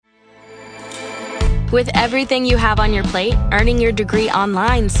With everything you have on your plate, earning your degree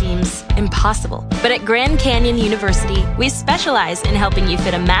online seems impossible. But at Grand Canyon University, we specialize in helping you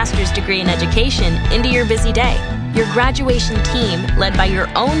fit a master's degree in education into your busy day. Your graduation team, led by your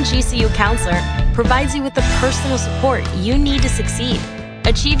own GCU counselor, provides you with the personal support you need to succeed.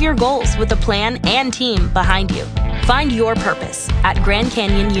 Achieve your goals with a plan and team behind you. Find your purpose at Grand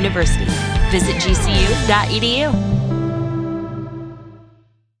Canyon University. Visit gcu.edu.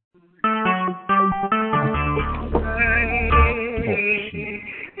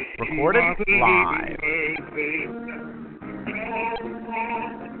 Recorded live.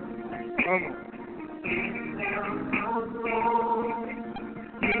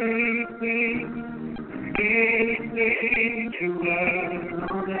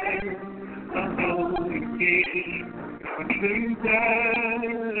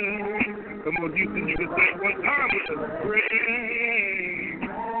 Come on, Houston, you can say it one time with us.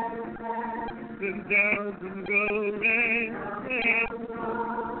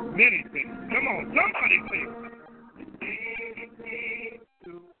 Many things. Come on, somebody sing.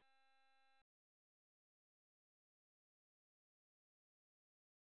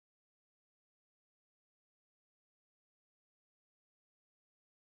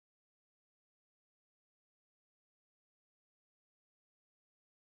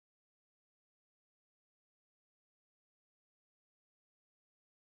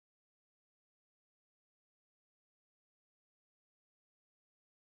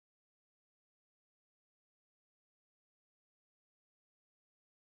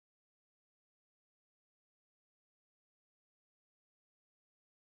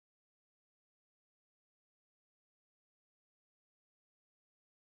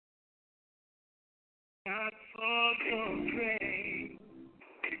 Not for your grace,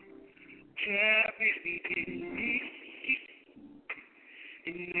 carry me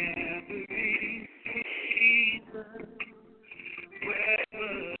in every season, wherever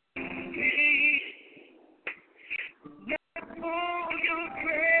I be. Not for your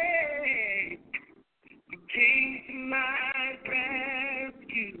grace, you came to my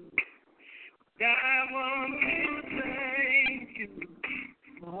rescue. I want to thank you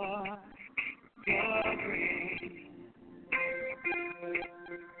for your grace.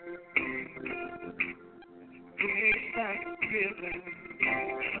 Grace like a river.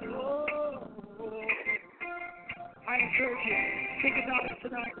 Oh, I encourage you, think about it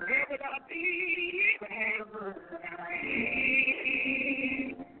tonight. Where would I be? Where would I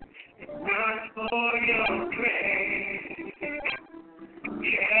be? If not for your grace,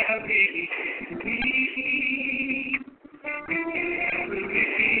 carry me.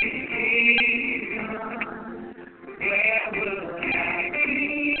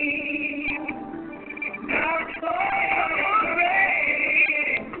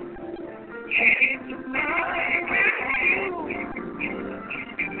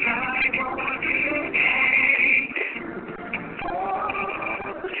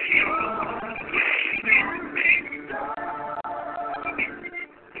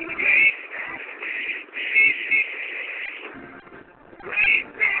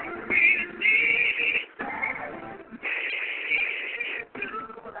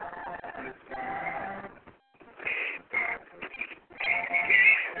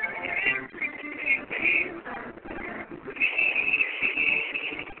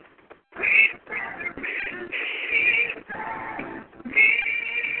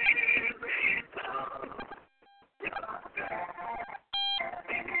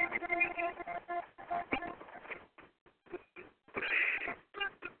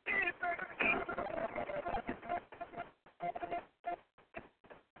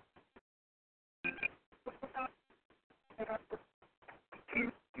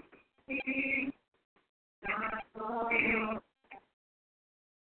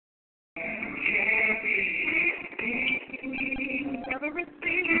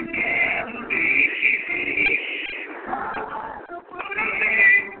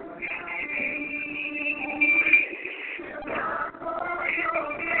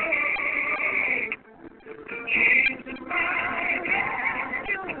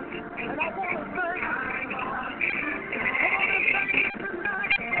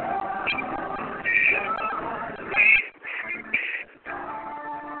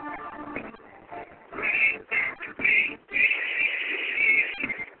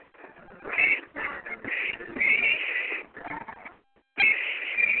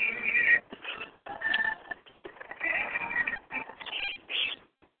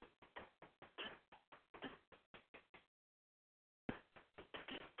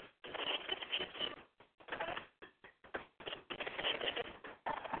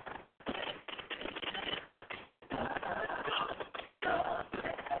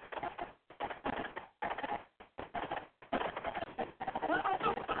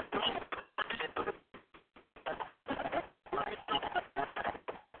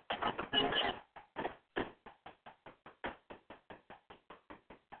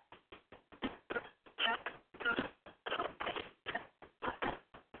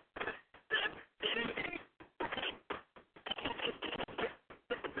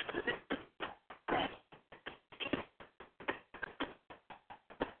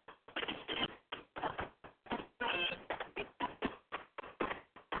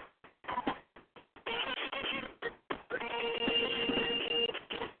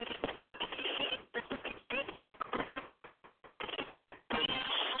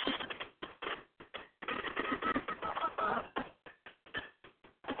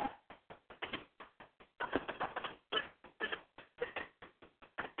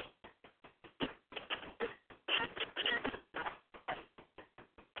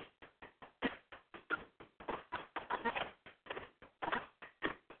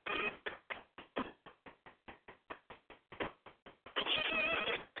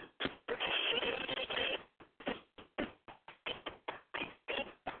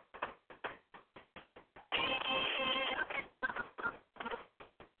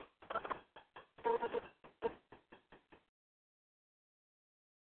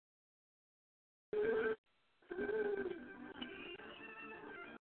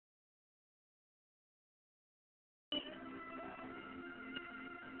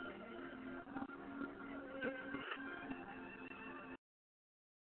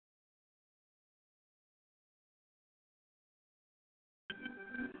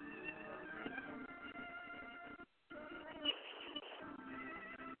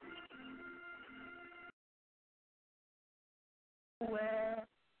 where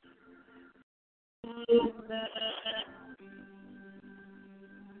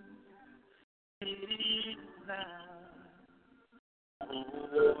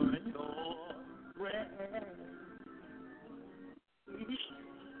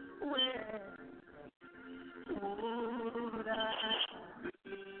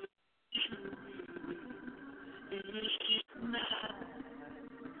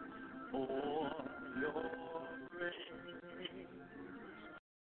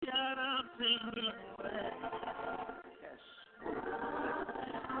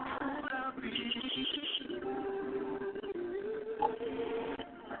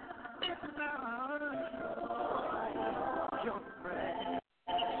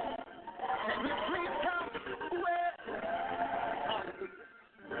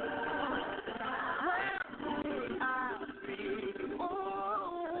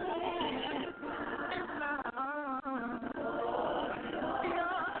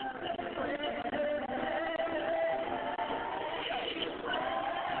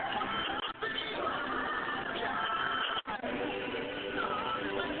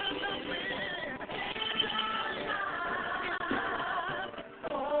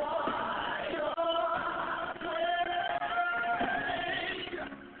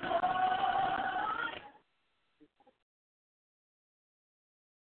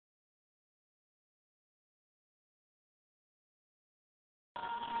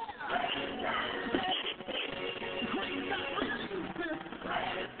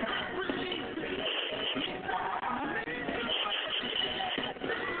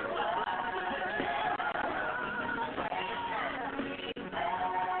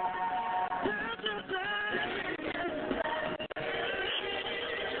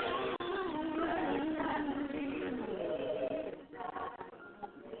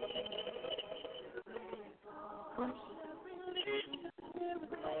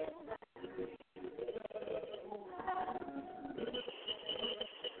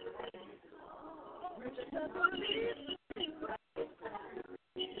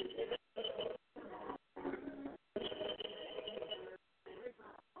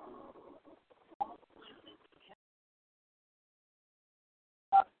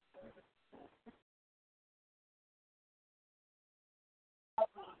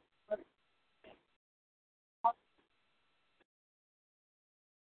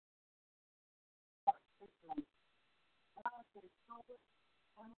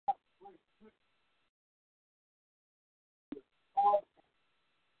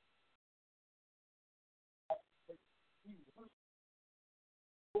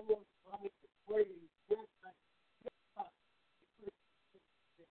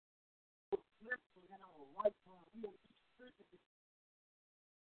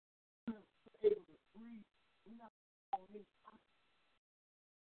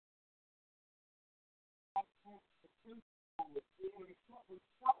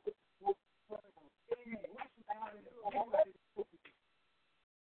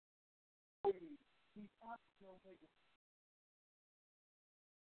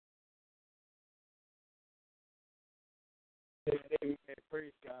Amen.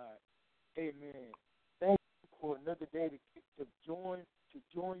 Praise God. Amen. Thank you for another day to join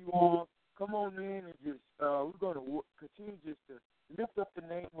you all. Come on in and just we're going to continue just to lift up the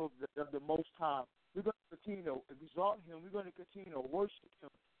name of the Most High. We're going to continue to exalt Him. We're going to continue to worship Him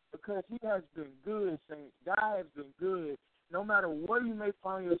because He has been good, saints. God has been good. No matter where you may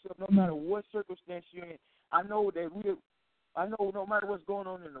find yourself, no matter what circumstance you're in, I know no matter what's going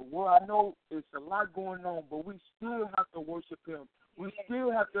on in the world, I know it's a lot going on, but we still have to worship Him. We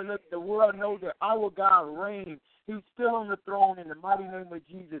still have to let the world know that our God reigns. He's still on the throne in the mighty name of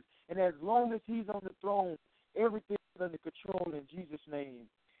Jesus. And as long as He's on the throne, everything is under control in Jesus' name.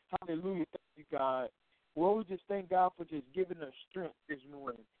 Hallelujah. Thank you, God. Well, we just thank God for just giving us strength this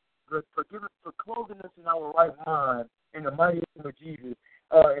morning, for clothing us in our right mind in the mighty name of Jesus.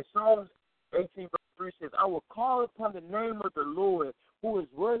 In Psalms 18, verse 3 says, I will call upon the name of the Lord who is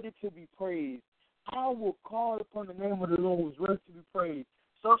worthy to be praised. I will call upon the name of the Lord who is worthy to be praised.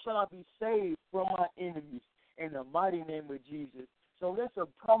 So shall I be saved from my enemies in the mighty name of Jesus. So that's a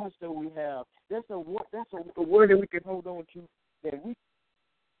promise that we have. That's a word that we can hold on to, that we,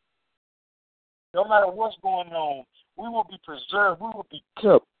 no matter what's going on, we will be preserved. We will be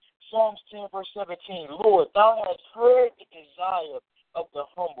kept. Psalms 10, verse 17, Lord, thou hast heard the desire of the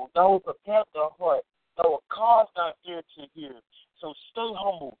humble. Thou wilt prepare the heart. Thou wilt cause thine ear to hear. So stay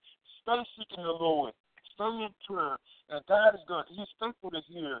humble. Stay seeking the Lord. Stay in prayer. And God is good. He's faithful to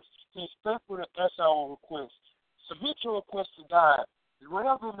hear. He's faithful to answer our requests. Submit your request to God.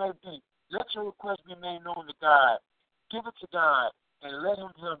 Whatever it may be, let your request be made known to God. give it to God and let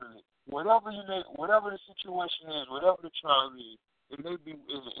Him handle it. Whatever the situation is, whatever the trial is,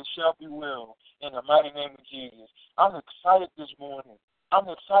 it shall be well in the mighty name of Jesus. I'm excited this morning. I'm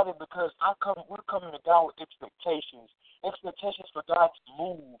excited because we're coming to God with expectations for God to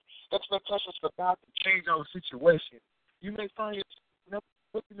move, expectations for God to change our situation. You may find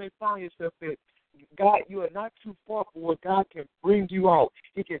yourself at, God, you are not too far for where God can bring you out.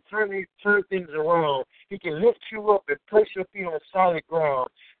 He can turn things around. He can lift you up and place your feet on solid ground.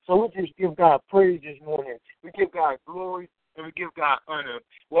 So we just give God praise this morning. We give God glory and we give God honor.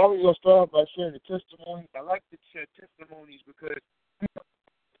 Well, we're going to start off by sharing the testimonies. I like to share testimonies because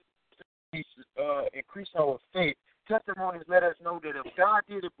increase our faith. Testimonies let us know that if God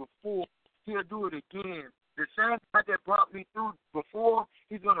did it before, He'll do it again. The same God that brought me through before,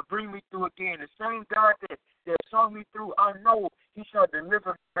 He's going to bring me through again. The same God that saw me through, I know He shall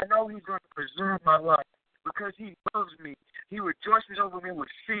deliver me. I know He's going to preserve my life because He loves me. He rejoices over me with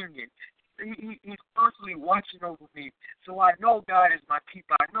singing. He's constantly watching over me. So I know God is my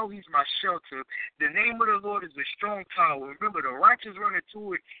keeper. I know He's my shelter. The name of the Lord is a strong tower. Remember, the righteous run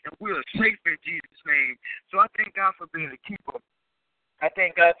into it, and we are safe in Jesus' name. So I thank God for being a keeper. I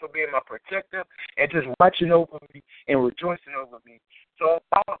thank God for being my protector and just watching over me and rejoicing over me. So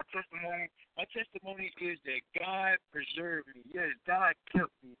my testimony is that God preserved me. Yes, God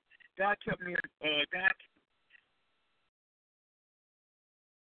kept me. God kept me.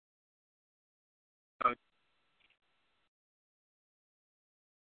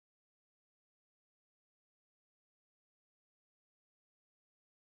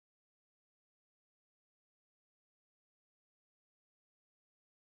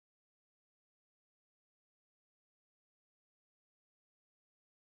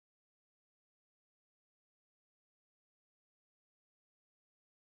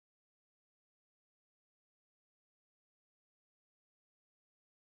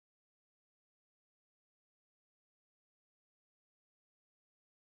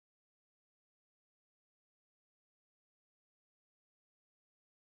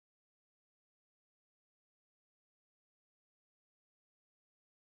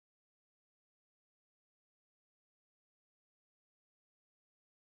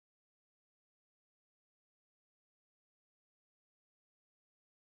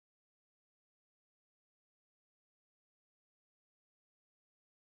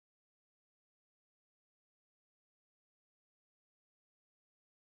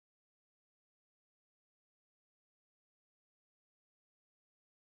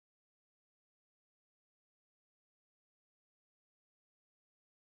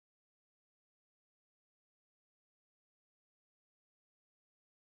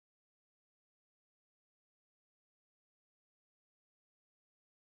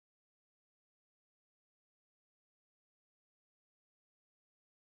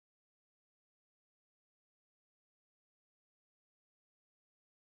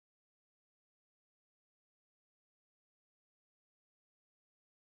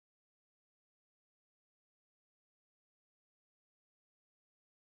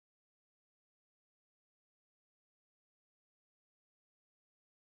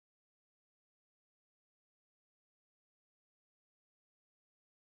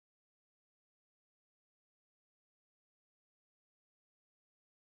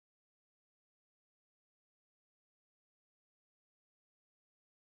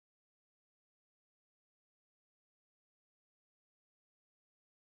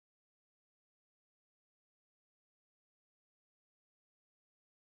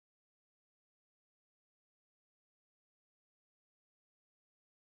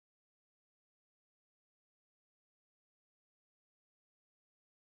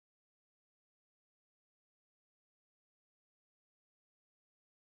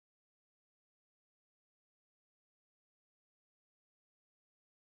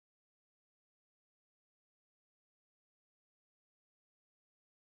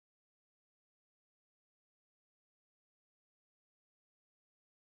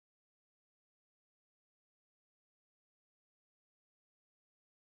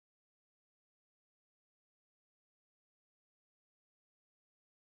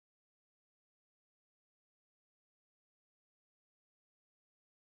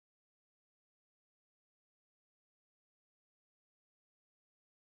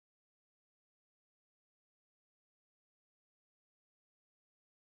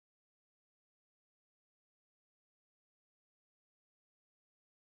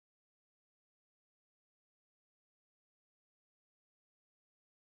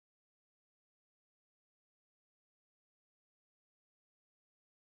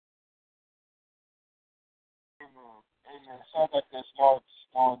 Amen. Amen. Sounds like that small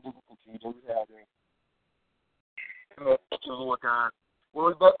difficulty that we have there. Thank you, Lord God. Well,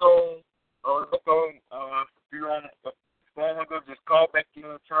 we're back on, be on the phone. I'm going to just call back in,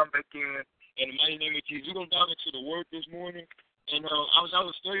 turn back in the mighty name of Jesus. We're going to dive into the word this morning. And I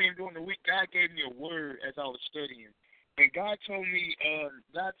was studying during the week. God gave me a word as I was studying. And God told me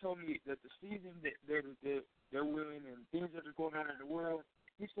that the season that they're in and things that are going on in the world,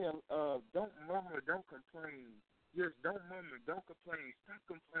 He said, don't murmur, don't complain. Yes, don't murmur, don't complain. Stop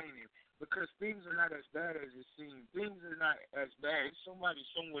complaining, because things are not as bad as it seems. Things are not as bad. It's somebody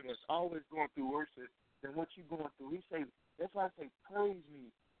somewhere that's always going through worse than what you're going through. He say, that's why I say, praise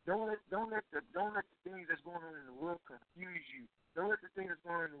me. Don't let the things that's going on in the world confuse you. Don't let the things that's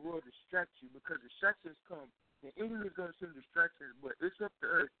going on in the world distract you, because distractions come. The enemy is going to send distractions, but it's up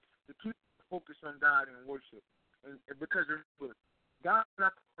to us to keep focused on God and worship. And because remember, God is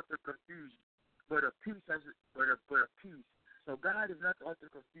not the author of confusion, but a peace, but a peace. So God is not the author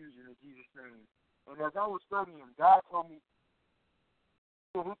of confusion in Jesus' name. And as I was studying, God told me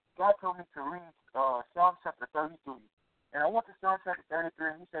to read Psalm chapter 33. And I went to Psalm chapter 33,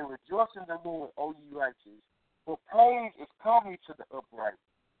 and he said, rejoice in the Lord, O ye righteous, for praise is coming to the upright.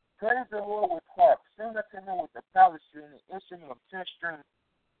 Praise the Lord with harps. Sing unto him with the psaltery and the instrument of 10 strings.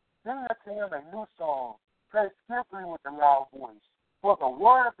 Sing unto him a new song. Praise skillfully with a loud voice. For the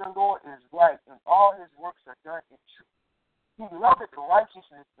word of the Lord is right, and all his works are done in truth. He loveth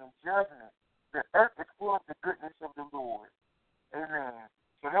righteousness and judgment. The earth is full of the goodness of the Lord. Amen.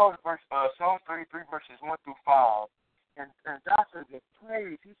 So that was Psalm 33, verses 1 through 5. And God says that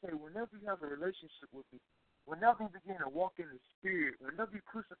praise, he said, whenever you have a relationship with me, whenever you begin to walk in the Spirit, whenever you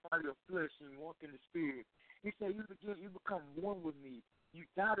crucify your flesh and you walk in the Spirit, he said you become one with me. You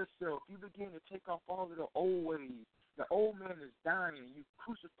die to self. You begin to take off all of the old ways. The old man is dying. You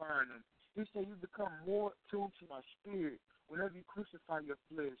crucifying him. He said you become more tuned to my Spirit whenever you crucify your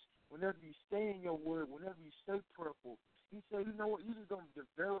flesh, whenever you stay in your word, whenever you stay prayerful. He said, you know what, you're just going to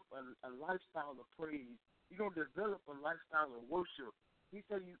develop a lifestyle of praise. You're going to develop a lifestyle of worship. He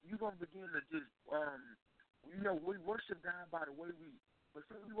said you're going to begin to just, we worship God by the way we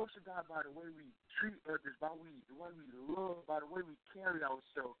worship God by the way we treat others, by the way we love, by the way we carry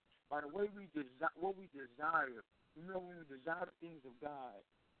ourselves, by the way what we desire. You know, when we desire the things of God.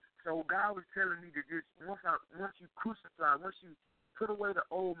 So God was telling me to just, once you crucify, once you put away the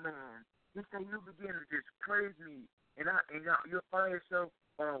old man, he said you begin to just praise me, and you'll find yourself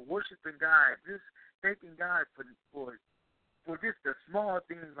worshiping God, just thanking God for just the small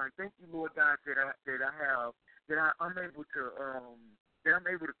things, like thank you, Lord God, I'm able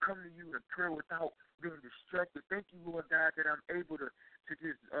to come to you in prayer without being distracted. Thank you, Lord God, that I'm able to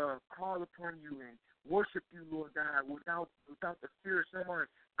just call upon you and worship you, Lord God, without the fear of someone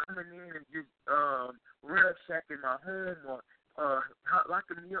coming in and just ransacking my home or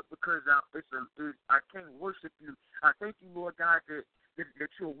locking me up because I can't worship you. I thank you, Lord God, that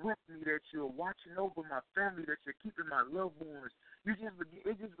you're with me, that you're watching over my family, that you're keeping my loved ones. It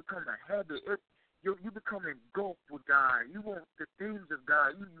just become a habit. You become engulfed with God. You want the things of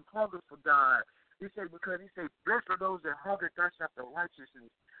God. You hunger for God. He said, blessed are those that hunger and thirst after righteousness.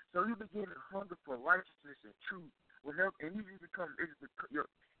 So you begin to hunger for righteousness and truth. And you just become,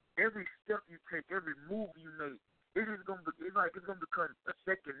 every step you take, every move you make, it's gonna become a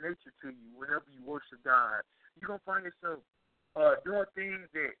second nature to you whenever you worship God. You're gonna find yourself doing things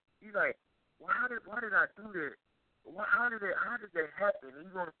that you're like, why did I do that? How did that happen? And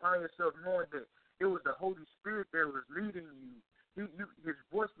you're gonna find yourself knowing that it was the Holy Spirit that was leading you. His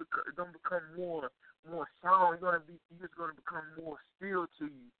voice gonna become more sound. He's gonna become more still to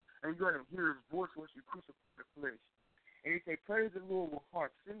you, and you're gonna hear his voice once you crucify the flesh. And he say, praise the Lord with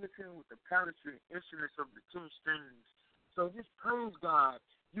heart, sing to him with the psaltery and instruments of the 10 strings. So just praise God.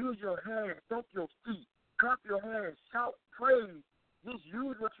 Use your hands, stomp your feet, clap your hands, shout, praise. Just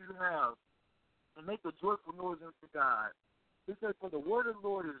use what you have and make a joyful noise unto God. He said, for the word of the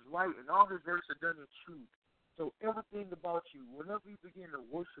Lord is right, and all his works are done in truth. So everything about you, whenever you begin to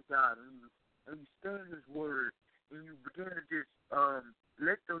worship God and you stand in his word, and you begin to just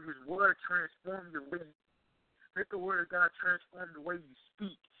let his word transform your way. Let the word of God transform the way you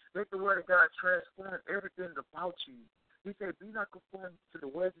speak. Let the word of God transform everything about you. He said, be not conformed to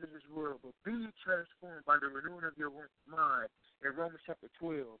the ways of this world, but be transformed by the renewing of your mind in Romans chapter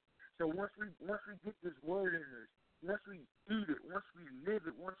 12. So once we get this word in us, once we eat it, once we live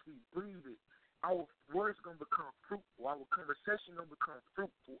it, once we breathe it, our words going to become fruitful. Our conversation going to become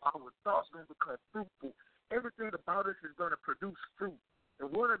fruitful. Our thoughts going to become fruitful. Everything about us is going to produce fruit.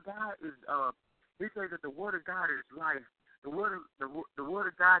 The word of God is he said that the word of God is life. The word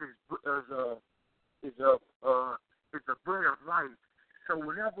of God is is a bread of life. So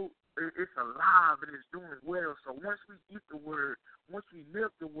whenever it's alive and it's doing well, so once we eat the word, once we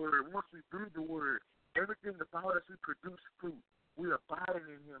live the word, once we breathe the word, everything about us, we produce fruit. We are abiding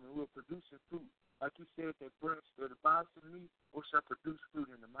in him and we're producing fruit. Like you said, that branch that abides in me or shall produce fruit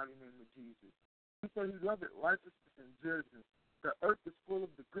in the mighty name of Jesus. He said he loved it, righteousness and judgment. The earth is full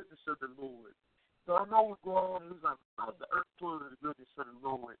of the goodness of the Lord. So I know what's going on. He's like, oh, the earth full of the goodness of the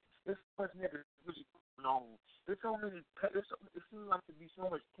Lord. There's so much negativity going on. There's so many, it seems like to be so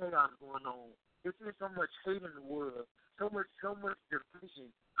much chaos going on. There's so much hate in the world, so much division.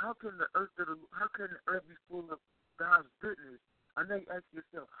 How can the earth be full of God's goodness? I know you ask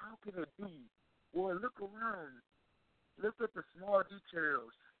yourself, how can it be? Well, look around. Look at the small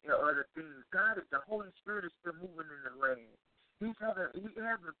details and other things. God, the Holy Spirit is still moving in the land. He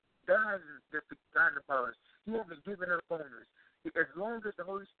hasn't died that's forgotten about us. He hasn't given up on us. As long as the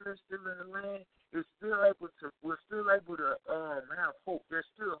Holy Spirit's still in the land, we're still able to have hope. There's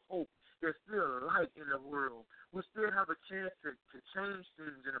still hope. There's still light in the world. We still have a chance to change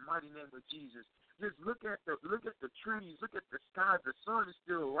things in the mighty name of Jesus. Just look at the trees, look at the sky. The sun is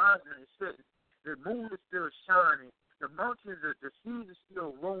still rising and setting. The moon is still shining. The mountains, the seas are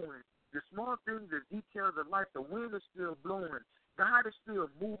still rolling. The small things, the details of life, the wind is still blowing. God is still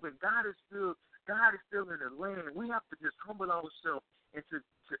moving. God is still in the land. We have to just humble ourselves and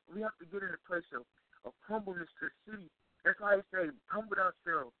we have to get in a place of humbleness to see. That's why I say, humble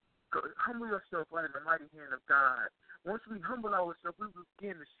yourself right in the mighty hand of God. Once we humble ourselves, we will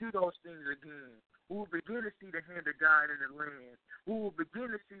begin to see those things again. We will begin to see the hand of God in the land. We will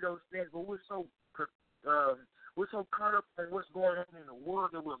begin to see those things, but we're so caught up on what's going on in the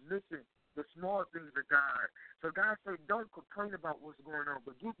world that we're missing the small things of God. So God said, don't complain about what's going on,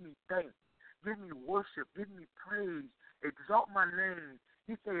 but give me thanks. Give me worship. Give me praise. Exalt my name.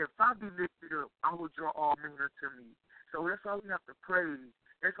 He said, if I be lifted up, I will draw all men unto me. So that's all we have to praise.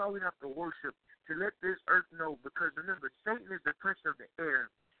 That's all we have to worship, to let this earth know. Because remember, Satan is the prince of the air.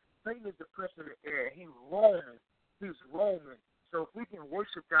 Satan is the prince of the air. He's roaming. So if we can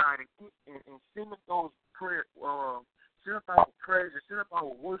worship God and send up those prayers, send up our prayers and send up our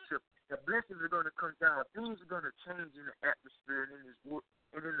worship, the blessings are going to come down. Things are going to change in the atmosphere and in this world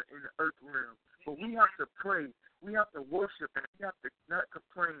and in the earth realm. But we have to pray. We have to worship, and we have to not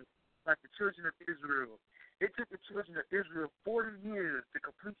complain like the children of Israel. It took the children of Israel 40 years to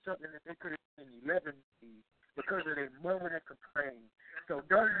complete something that they could have done in 11 days because of their murmur and complain. So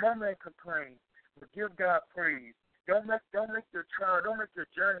don't murmur and complain, but give God praise. Don't make your trial, don't make your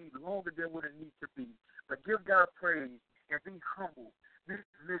journey longer than what it needs to be. But give God praise and be humble. Be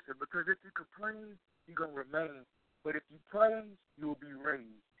submissive, because if you complain, you're going to remain. But if you praise, you will be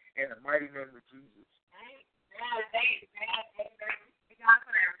raised. In the mighty name of Jesus. God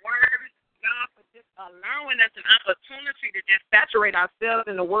for that word. God for just allowing us an opportunity to just saturate ourselves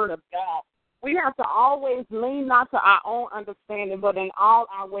in the word of God. We have to always lean not to our own understanding, but in all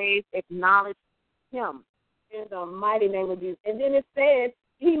our ways acknowledge him in the mighty name of Jesus. And then it says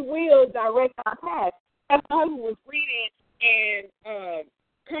he will direct our path. As I was reading and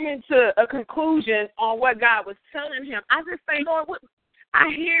coming to a conclusion on what God was telling him, I just say, Lord, I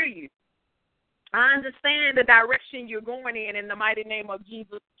hear you. I understand the direction you're going in the mighty name of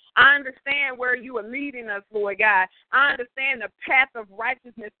Jesus. I understand where you are leading us, Lord God. I understand the path of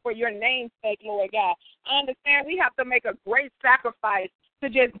righteousness for your name's sake, Lord God. I understand we have to make a great sacrifice to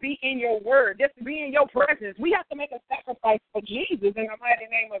just be in your word, just be in your presence. We have to make a sacrifice for Jesus in the mighty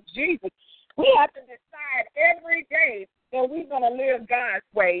name of Jesus. We have to decide every day that we're going to live God's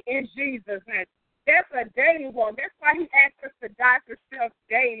way in Jesus' name. That's a daily walk. That's why he asked us to die to self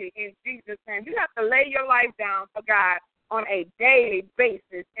daily in Jesus' name. You have to lay your life down for God on a daily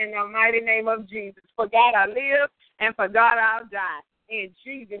basis in the mighty name of Jesus. For God I live and for God I'll die in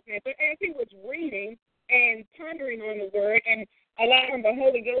Jesus' name. But as he was reading and pondering on the word and allowing the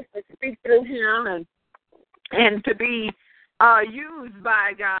Holy Ghost to speak through him and to be used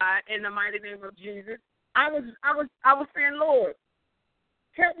by God in the mighty name of Jesus, I was saying, Lord,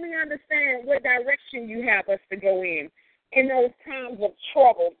 help me understand what direction you have us to go in those times of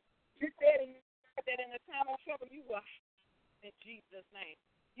trouble. You said that in the time of trouble you will in Jesus' name.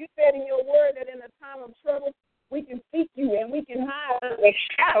 You said in your word that in the time of trouble we can seek you and we can hide the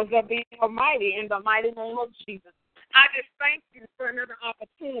shadows of the Almighty in the mighty name of Jesus. I just thank you for another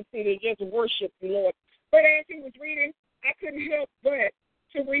opportunity to just worship you, Lord. But as he was reading, I couldn't help but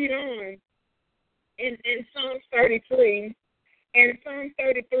to read on in Psalm 33. In Psalm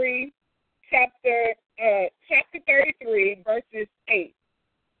 33, chapter 33, verses 8.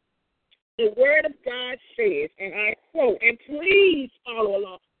 The word of God says, and I quote, and please follow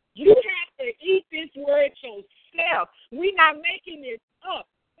along. You have to eat this word yourself. We're not making it up.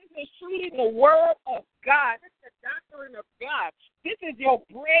 This is truly the word of God. This is the doctrine of God. This is your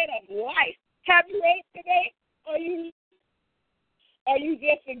bread of life. Have you ate today? Are you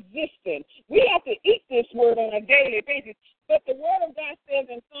just existing? We have to eat this word on a daily basis. But the word of God says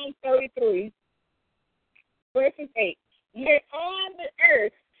in Psalm 33, verses 8, let all the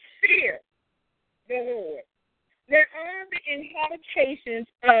earth fear the Lord. Let all the inhabitations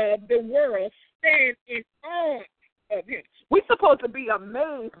of the world stand in awe of him. We're supposed to be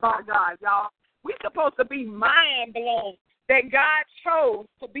amazed by God, y'all. We're supposed to be mind blown that God chose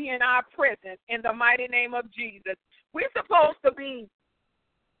to be in our presence in the mighty name of Jesus. We're supposed to be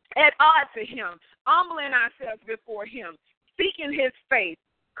at odds to him, humbling ourselves before him, seeking his face,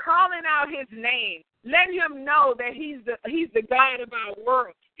 calling out his name, letting him know that he's the God of our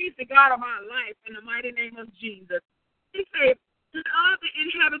world. He's the God of our life in the mighty name of Jesus. He said, let all the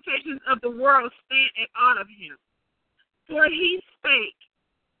inhabitations of the world stand at awe of him. For he spake,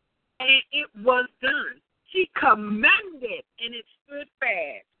 and it was done. He commanded, and it stood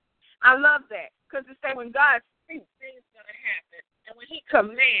fast. I love that, because it says when God speaks, things going to happen. And when he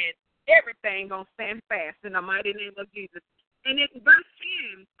commands, everything going to stand fast in the mighty name of Jesus. And in verse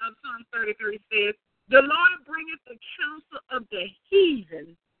 10 of Psalm 33 says, the Lord bringeth the counsel of the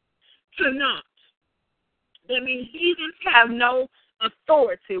heathen to naught. That means heathens have no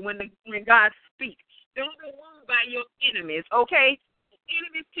authority when God speaks. Don't be ruled by your enemies, okay?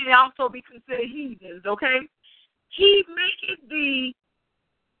 Enemies can also be considered heathens, okay? He maketh the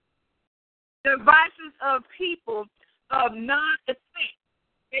devices of people of non-effect.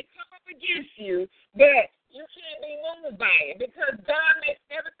 They come up against you, but you can't be moved by it because God makes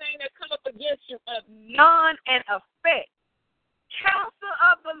everything that come up against you of none and effect. Counsel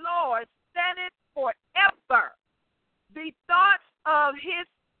of the Lord standeth forever. The thoughts of his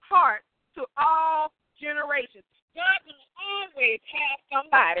heart to all generations. God will always have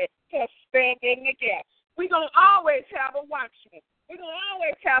somebody to stand in the gap. We're going to always have a watchman. We're going to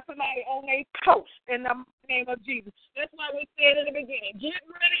always have somebody on their post in the name of Jesus. That's why we said in the beginning, get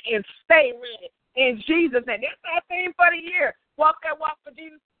ready and stay ready in Jesus' name. That's our theme for the year. Walk that walk for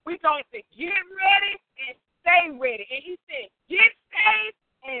Jesus. We're going to get ready and stay ready. And he said, get saved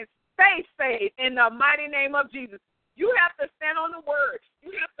and stay saved in the mighty name of Jesus. You have to stand on the word.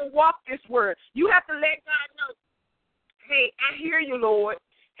 You have to walk this word. You have to let God know, hey, I hear you, Lord.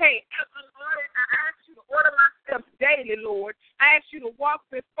 Hey, I ask you to order my steps daily, Lord. I ask you to walk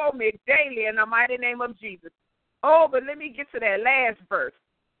before me daily in the mighty name of Jesus. Oh, but let me get to that last verse.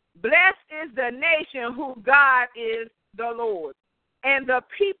 Blessed is the nation whose God is the Lord, and the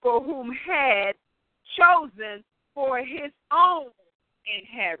people whom had chosen for his own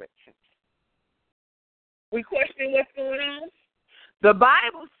inheritance. We question what's going on? The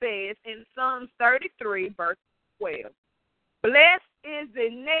Bible says in Psalms 33, verse 12, blessed is the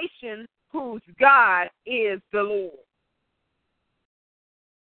nation whose God is the Lord.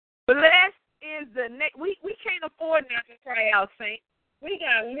 Blessed is the nation. We can't afford not to cry out, saints. We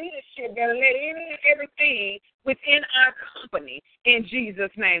got leadership that let any and everything within our company in Jesus'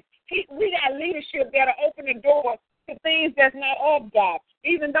 name. We got leadership that'll open the door to things that's not of God,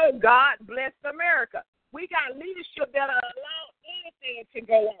 even though God blessed America. We got leadership that'll allow anything to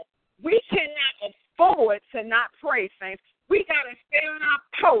go on. We cannot afford to not pray, saints. We got to stay on our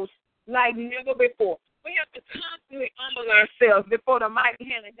post like never before. We have to constantly humble ourselves before the mighty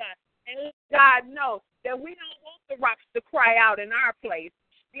hand of God and let God know that we don't want the rocks to cry out in our place.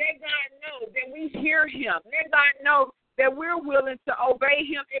 Let God know that we hear him. Let God know that we're willing to obey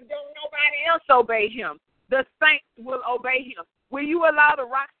him if don't nobody else obey him. The saints will obey him. Will you allow the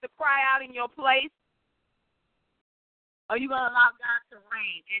rocks to cry out in your place? Or are you going to allow God to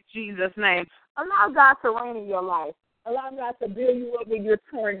reign in Jesus' name? Allow God to reign in your life. Allow God to build you up when you're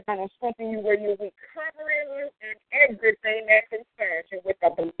torn down and strengthen you where you're weak, covering you and everything that concerns you with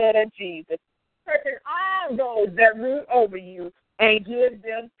the blood of Jesus. Touching all those that rule over you and give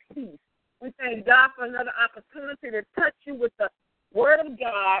them peace. We thank God for another opportunity to touch you with the word of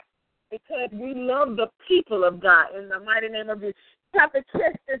God because we love the people of God in the mighty name of Jesus. You have to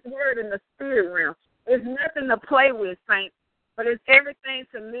catch this word in the spirit realm. It's nothing to play with, saints, but it's everything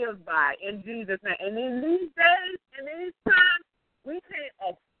to live by in Jesus' name. And in these days, in these times, we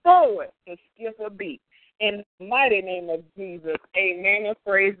can't afford to skip a beat. In the mighty name of Jesus, amen and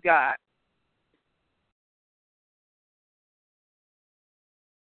praise God.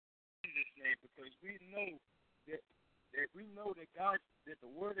 In Jesus' name, because we know that God, that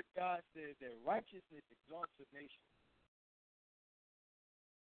the word of God says that righteousness exalts a nation.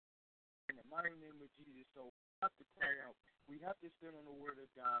 In the mighty name of Jesus, so have to cry out. We have to stand on the word of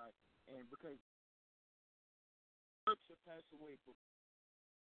God. And because words shall pass away, but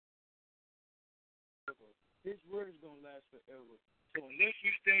His word is going to last forever. So unless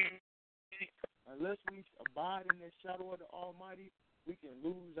we abide in the shadow of the Almighty, we can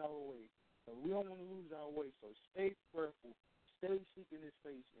lose our way. So we don't want to lose our way. So stay prayerful. Stay seeking His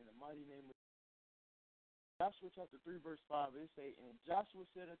face in the mighty name of Joshua chapter 3, verse 5. It says, and Joshua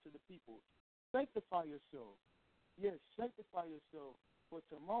said unto the people, sanctify yourself. Yes, sanctify yourself. For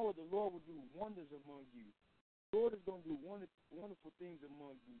tomorrow the Lord will do wonders among you. The Lord is going to do wonderful things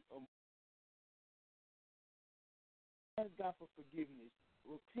among you. Ask God for forgiveness.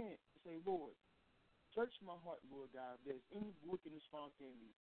 Repent. Say, Lord, search my heart, Lord God. If there's any wickedness found in me,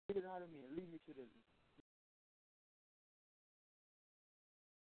 get it out of me and lead me to the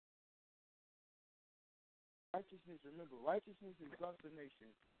righteousness. Remember, righteousness exalts the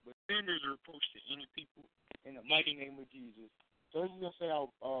nation, but sin is a reproach to any people in the mighty name of Jesus. So you're going to say,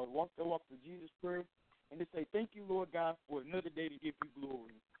 I'll walk the Jesus prayer, and to say, thank you, Lord God, for another day to give you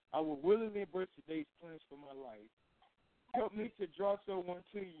glory. I will willingly embrace today's plans for my life. Help me to draw someone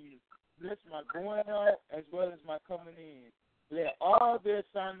to you. Bless my going out as well as my coming in. Let all the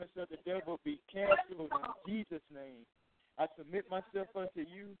assignments of the devil be canceled in Jesus' name. I submit myself unto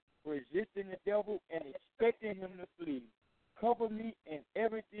you, resisting the devil and expecting him to flee. Cover me in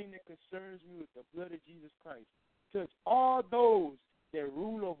everything that concerns me with the blood of Jesus Christ. Touch all those that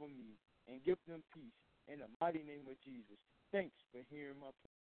rule over me and give them peace in the mighty name of Jesus. Thanks for hearing my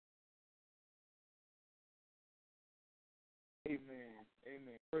prayer. Amen.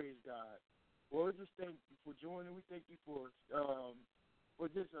 Amen. Praise God. Well, we just thank you for joining. We thank you for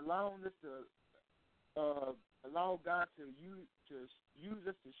just allowing us to allow God to use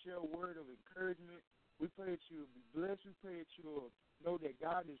us to share a word of encouragement. We pray that you will be blessed. We pray that you will know that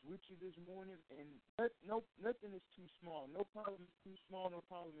God is with you this morning, and nothing is too small. No problem is too small. No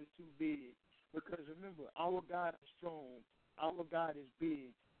problem is too big. Because remember, our God is strong. Our God is big.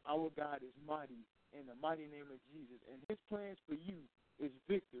 Our God is mighty. In the mighty name of Jesus. And His plans for you is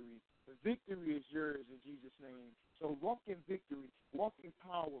victory. The victory is yours in Jesus' name. So walk in victory, walk in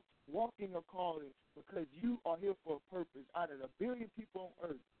power, walk in your calling, because you are here for a purpose. Out of the billion people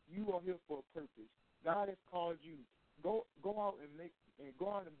on earth, you are here for a purpose. God has called you. Go out and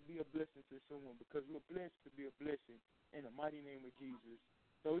be a blessing to someone, because we're blessed to be a blessing in the mighty name of Jesus.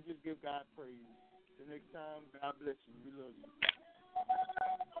 So we just give God praise. Till next time, God bless you. We love you.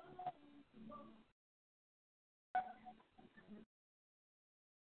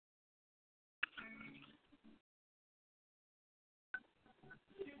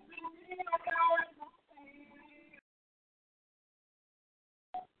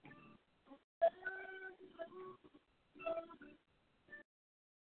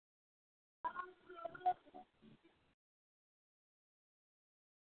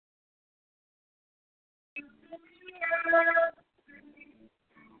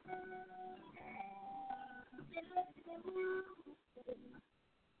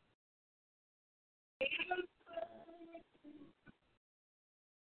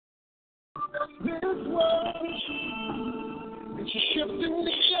 This world is shifting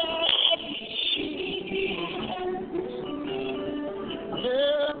the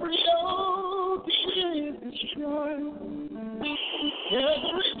every old thing is destroyed.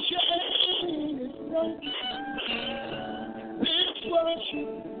 Every chain is broken. This world is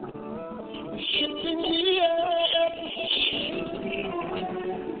shifting the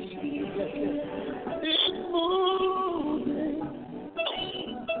it's moving.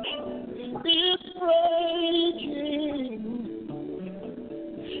 It's breaking.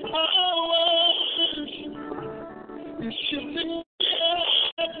 Our worship is shifting.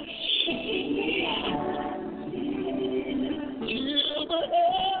 Till the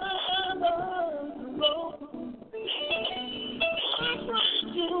heavens open.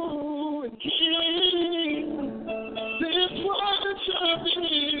 Breakthrough and healing. This worship is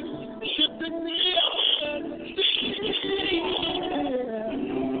shifting the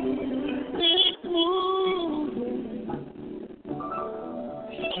it's moving.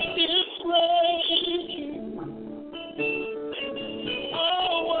 It's breaking.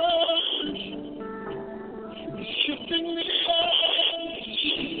 Our worship is shifting the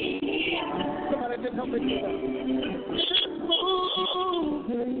somebody just help me do that. It's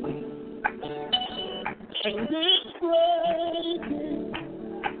moving. And it's breaking.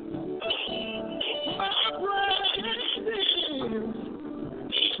 Our breaking.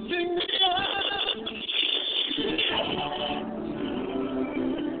 Shifting the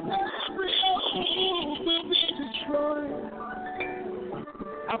every old will be destroyed.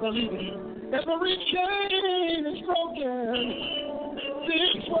 I believe it. Every chain is broken.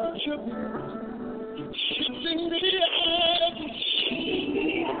 This worship shifting the atmosphere.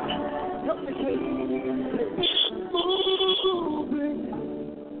 It's moving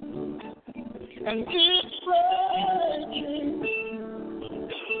and it's breaking.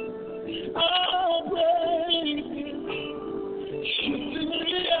 I'm breaking, shifting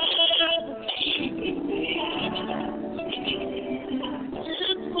the atmosphere.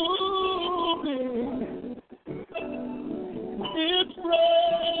 It's moving, it's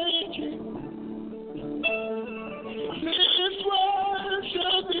breaking. This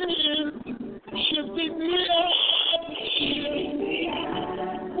worship is shifting the atmosphere.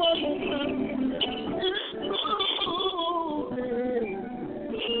 One more time. It's moving,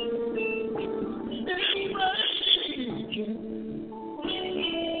 it's breaking.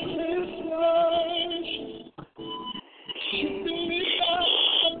 This worship shifting the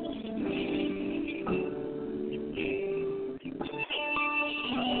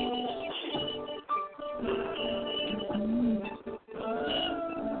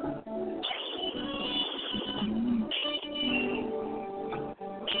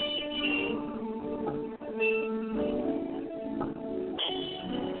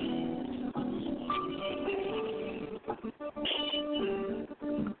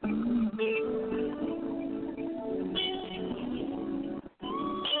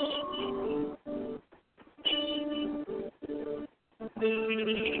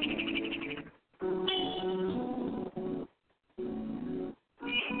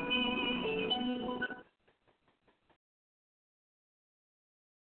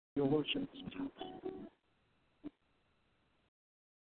your worship.